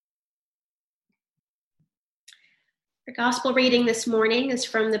The gospel reading this morning is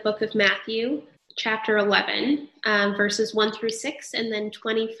from the book of Matthew, chapter 11, verses 1 through 6, and then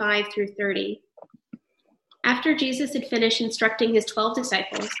 25 through 30. After Jesus had finished instructing his 12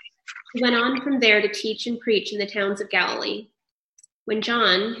 disciples, he went on from there to teach and preach in the towns of Galilee. When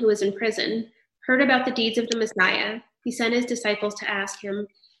John, who was in prison, heard about the deeds of the Messiah, he sent his disciples to ask him,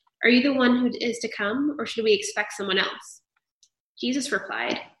 "Are you the one who is to come, or should we expect someone else?" Jesus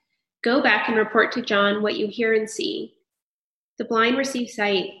replied, "Go back and report to John what you hear and see. The blind receive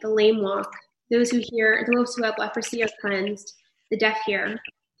sight, the lame walk, those who have leprosy are cleansed, the deaf hear,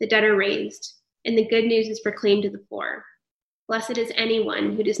 the dead are raised, and the good news is proclaimed to the poor. Blessed is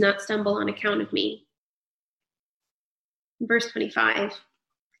anyone who does not stumble on account of me." Verse 25.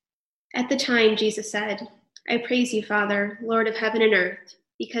 At the time, Jesus said, "I praise you, Father, Lord of heaven and earth,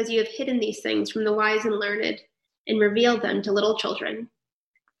 because you have hidden these things from the wise and learned and revealed them to little children.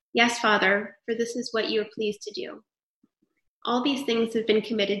 Yes, Father, for this is what you are pleased to do. All these things have been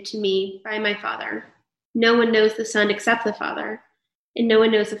committed to me by my Father. No one knows the Son except the Father, and no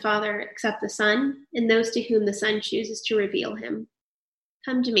one knows the Father except the Son, and those to whom the Son chooses to reveal him.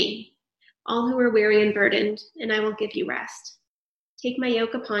 Come to me, all who are weary and burdened, and I will give you rest. Take my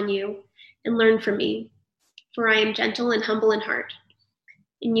yoke upon you and learn from me, for I am gentle and humble in heart,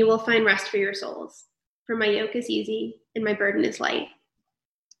 and you will find rest for your souls. For my yoke is easy and my burden is light."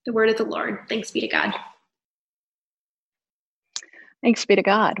 The word of the Lord. Thanks be to God. Thanks be to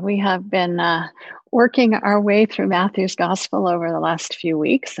God. We have been working our way through Matthew's gospel over the last few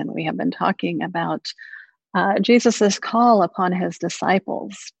weeks, and we have been talking about Jesus's call upon his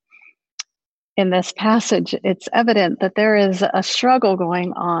disciples. In this passage, it's evident that there is a struggle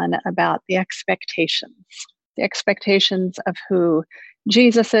going on about the expectations of who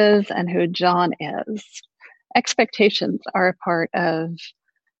Jesus is and who John is. Expectations are a part of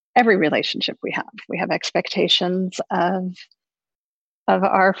every relationship we have. We have expectations of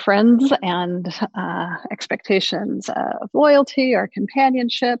our friends and expectations of loyalty or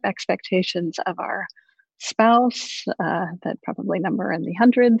companionship, expectations of our spouse that probably number in the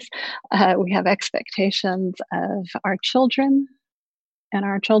hundreds. We have expectations of our children, and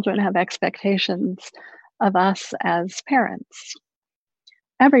our children have expectations of us as parents.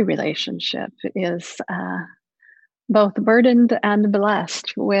 Every relationship is both burdened and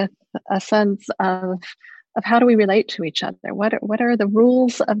blessed with a sense of how do we relate to each other? What are the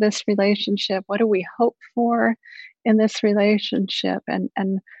rules of this relationship? What do we hope for in this relationship?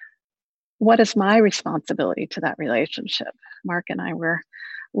 And what is my responsibility to that relationship? Mark and I were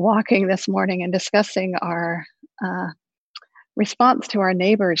walking this morning and discussing our response to our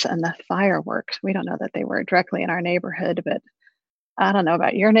neighbors and the fireworks. We don't know that they were directly in our neighborhood, but I don't know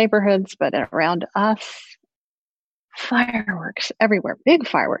about your neighborhoods, but around us, fireworks everywhere,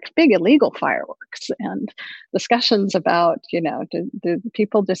 big illegal fireworks, and discussions about, do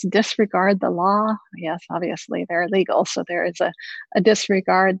people just disregard the law? Yes, obviously they're illegal, so there is a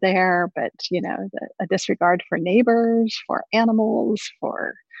disregard there, but a disregard for neighbors, for animals,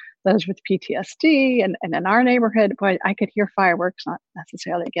 for those with PTSD. And in our neighborhood, boy, I could hear fireworks, not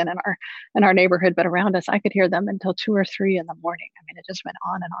necessarily again in our neighborhood, but around us, I could hear them until 2 or 3 in the morning. I mean, it just went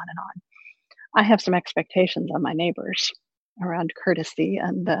on and on and on. I have some expectations on my neighbors around courtesy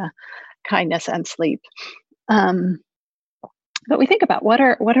and kindness and sleep. But we think about what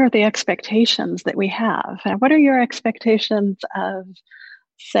are the expectations that we have, and what are your expectations of,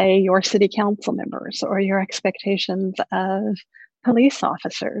 say, your city council members, or your expectations of police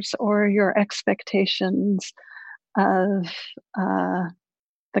officers, or your expectations of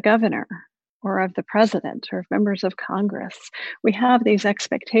the governor, or of the president, or of members of Congress. We have these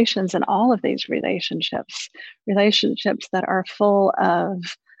expectations in all of these relationships that are full of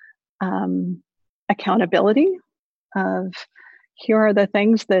accountability, of here are the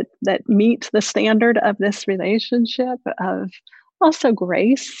things that meet the standard of this relationship, of also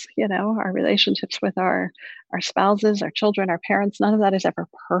grace, our relationships with our spouses, our children, our parents, none of that is ever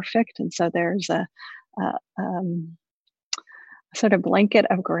perfect. And so there's a sort of blanket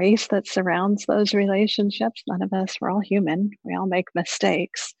of grace that surrounds those relationships. None of us, we're all human. We all make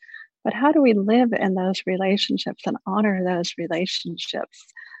mistakes. But how do we live in those relationships and honor those relationships?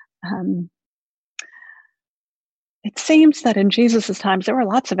 It seems that in Jesus's times, there were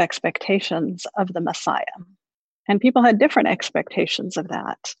lots of expectations of the Messiah, and people had different expectations of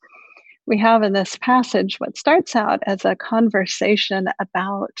that. We have in this passage what starts out as a conversation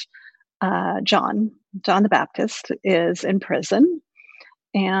about John the Baptist is in prison,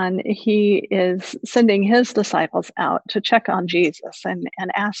 and he is sending his disciples out to check on Jesus and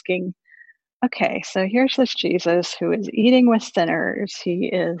asking, okay, so here's this Jesus who is eating with sinners. He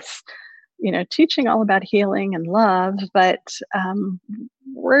is teaching all about healing and love, but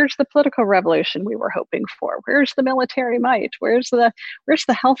where's the political revolution we were hoping for? Where's the military might? Where's the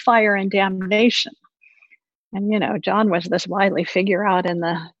hellfire and damnation? And John was this wily figure out in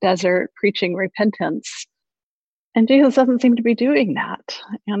the desert preaching repentance, and Jesus doesn't seem to be doing that.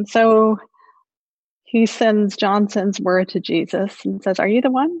 And so John sends word to Jesus and says, "Are you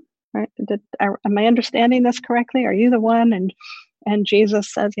the one? Right? Am I understanding this correctly? Are you the one?" And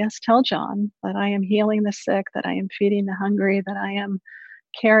Jesus says, "Yes, tell John that I am healing the sick, that I am feeding the hungry, that I am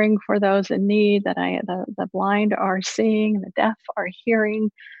caring for those in need, that the blind are seeing, the deaf are hearing."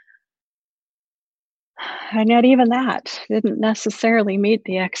 And yet even that didn't necessarily meet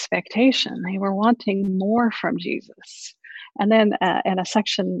the expectation. They were wanting more from Jesus. And then in a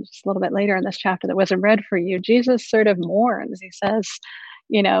section just a little bit later in this chapter that wasn't read for you, Jesus sort of mourns. He says,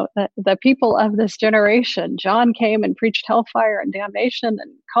 the people of this generation, John came and preached hellfire and damnation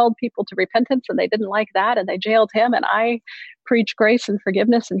and called people to repentance, and they didn't like that, and they jailed him. And I preach grace and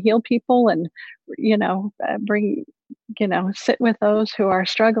forgiveness and heal people and, sit with those who are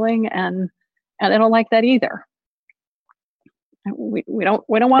struggling, and they don't like that either. We don't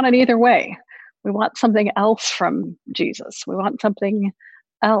want it either way. We want something else from Jesus. We want something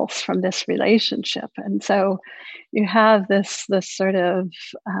else from this relationship. And so you have this sort of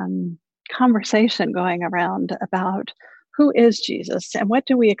conversation going around about who is Jesus and what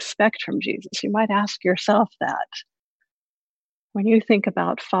do we expect from Jesus. You might ask yourself that when you think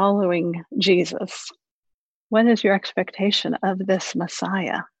about following Jesus, what is your expectation of this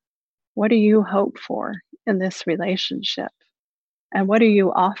Messiah? What do you hope for in this relationship? And what do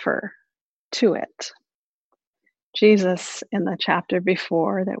you offer to it? Jesus, in the chapter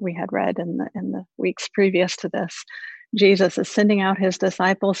before that we had read in the weeks previous to this, Jesus is sending out his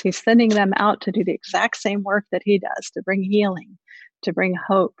disciples. He's sending them out to do the exact same work that he does, to bring healing, to bring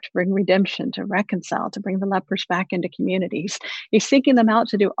hope, to bring redemption, to reconcile, to bring the lepers back into communities. He's seeking them out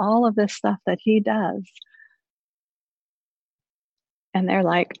to do all of this stuff that he does. And they're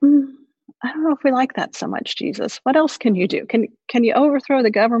like, I don't know if we like that so much, Jesus. What else can you do? Can you overthrow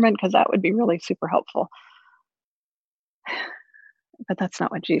the government? Because that would be really super helpful. But that's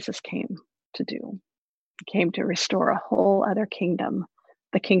not what Jesus came to do. He came to restore a whole other kingdom,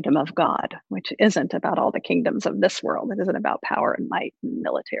 the kingdom of God, which isn't about all the kingdoms of this world. It isn't about power and might and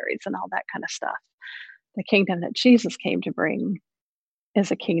militaries and all that kind of stuff. The kingdom that Jesus came to bring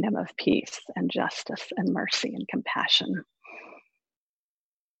is a kingdom of peace and justice and mercy and compassion.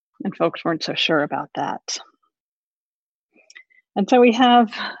 And folks weren't so sure about that. And so we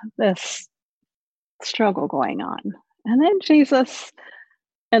have this struggle going on. And then Jesus,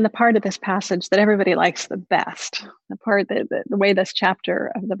 and the part of this passage that everybody likes the best, the part that the way this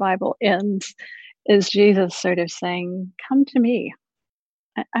chapter of the Bible ends, is Jesus sort of saying, "Come to me.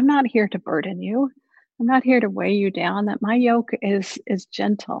 I'm not here to burden you. I'm not here to weigh you down. That my yoke is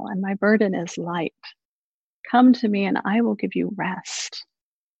gentle and my burden is light. Come to me and I will give you rest.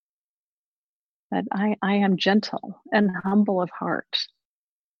 That I am gentle and humble of heart.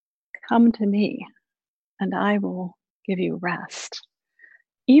 Come to me and I will give you rest."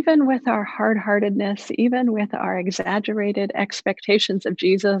 Even with our hard-heartedness, even with our exaggerated expectations of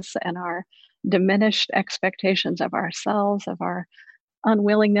Jesus and our diminished expectations of ourselves, of our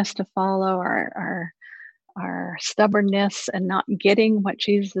unwillingness to follow, our stubbornness and not getting what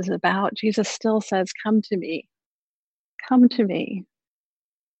Jesus is about, Jesus still says, "Come to me. Come to me,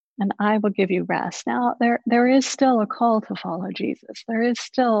 and I will give you rest." Now, there is still a call to follow Jesus. There is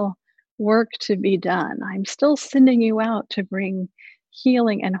still work to be done. I'm still sending you out to bring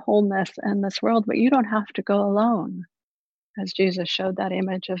healing and wholeness in this world, but you don't have to go alone. As Jesus showed that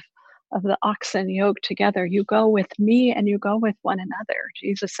image of the oxen yoked together, you go with me and you go with one another.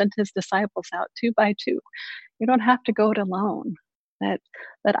 Jesus sent his disciples out 2 by 2. You don't have to go it alone. That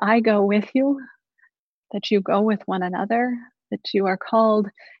I go with you, that you go with one another, that you are called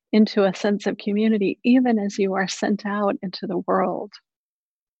into a sense of community, even as you are sent out into the world.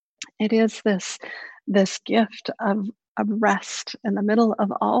 It is this gift of rest in the middle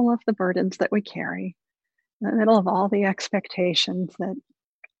of all of the burdens that we carry, in the middle of all the expectations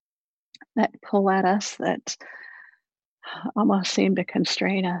that pull at us, that almost seem to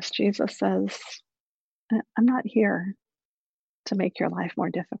constrain us. Jesus says, "I'm not here to make your life more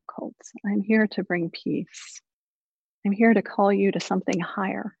difficult. I'm here to bring peace. I'm here to call you to something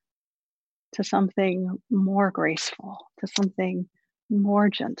higher, to something more graceful, to something more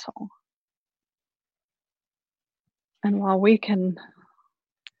gentle." And while we can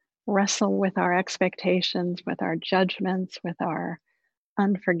wrestle with our expectations, with our judgments, with our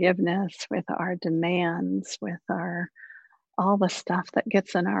unforgiveness, with our demands, with all the stuff that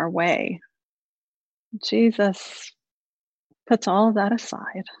gets in our way, Jesus puts all of that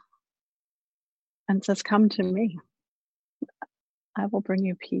aside and says, "Come to me. I will bring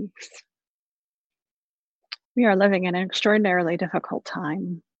you peace." We are living in an extraordinarily difficult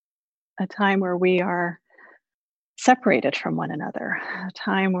time, a time where we are separated from one another, a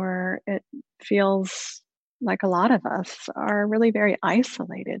time where it feels like a lot of us are really very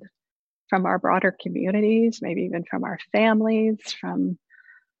isolated from our broader communities, maybe even from our families, from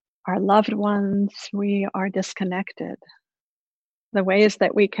our loved ones. We are disconnected. The ways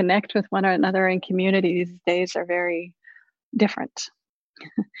that we connect with one another in community these days are very different.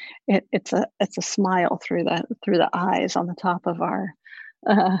 It's a smile through the eyes on the top of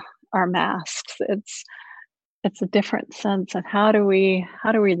uh, our masks. It's a different sense of how do we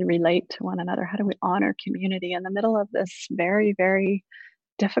relate to one another? How do we honor community in the middle of this very, very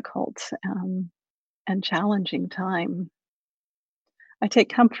difficult and challenging time? I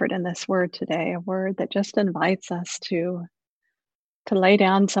take comfort in this word today, a word that just invites us to lay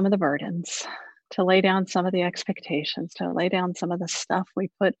down some of the burdens, to lay down some of the expectations, to lay down some of the stuff we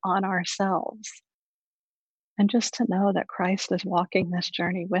put on ourselves, and just to know that Christ is walking this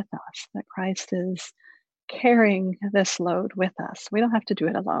journey with us, that Christ is carrying this load with us. We don't have to do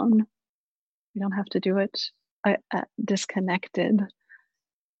it alone. We don't have to do it disconnected,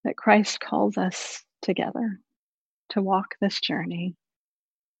 that Christ calls us together to walk this journey,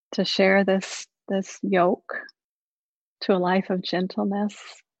 to share this yoke, to a life of gentleness,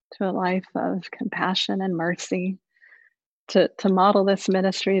 to a life of compassion and mercy, to model this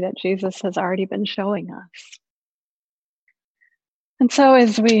ministry that Jesus has already been showing us. And so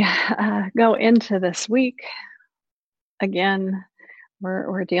as we go into this week, again,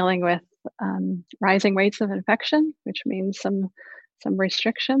 we're dealing with rising rates of infection, which means some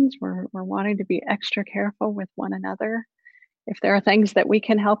restrictions. We're wanting to be extra careful with one another. If there are things that we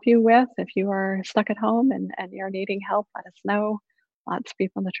can help you with, if you are stuck at home and you're needing help, let us know. Lots of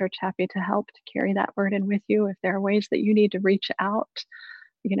people in the church happy to help to carry that burden with you. If there are ways that you need to reach out,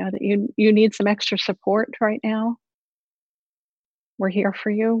 that you need some extra support right now, we're here for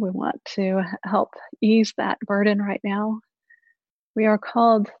you. We want to help ease that burden right now. We are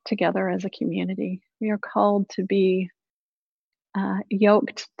called together as a community. We are called to be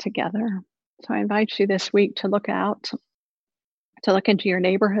yoked together. So I invite you this week to look into your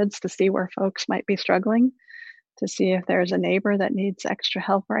neighborhoods to see where folks might be struggling, to see if there's a neighbor that needs extra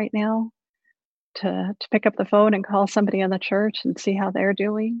help right now, to pick up the phone and call somebody in the church and see how they're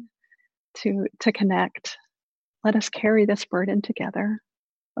doing, to connect. Let us carry this burden together.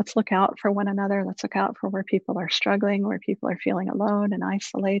 Let's look out for one another. Let's look out for where people are struggling, where people are feeling alone and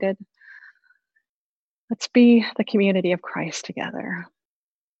isolated. Let's be the community of Christ together.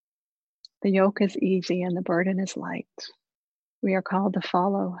 The yoke is easy and the burden is light. We are called to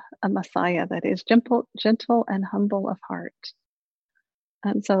follow a Messiah that is gentle and humble of heart.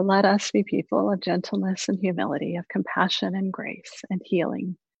 And so let us be people of gentleness and humility, of compassion and grace and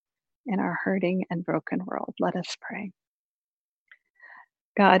healing in our hurting and broken world. Let us pray.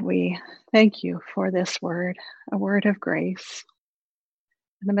 God, we thank you for this word, a word of grace.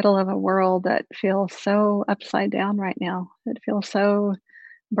 In the middle of a world that feels so upside down right now, it feels so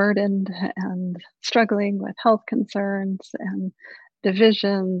burdened and struggling with health concerns and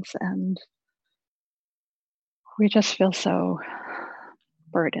divisions, and we just feel so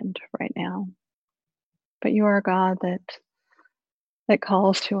burdened right now. But you are a God that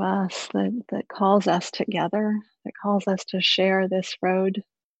calls to us, that calls us together, that calls us to share this road.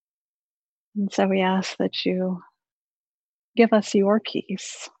 And so we ask that you give us your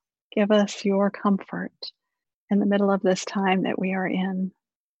peace, give us your comfort in the middle of this time that we are in,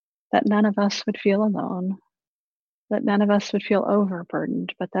 that none of us would feel alone, that none of us would feel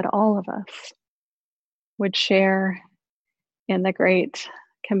overburdened, but that all of us would share in the great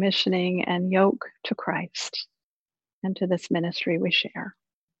commissioning and yoke to Christ and to this ministry we share.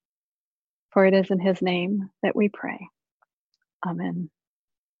 For it is in his name that we pray. Amen.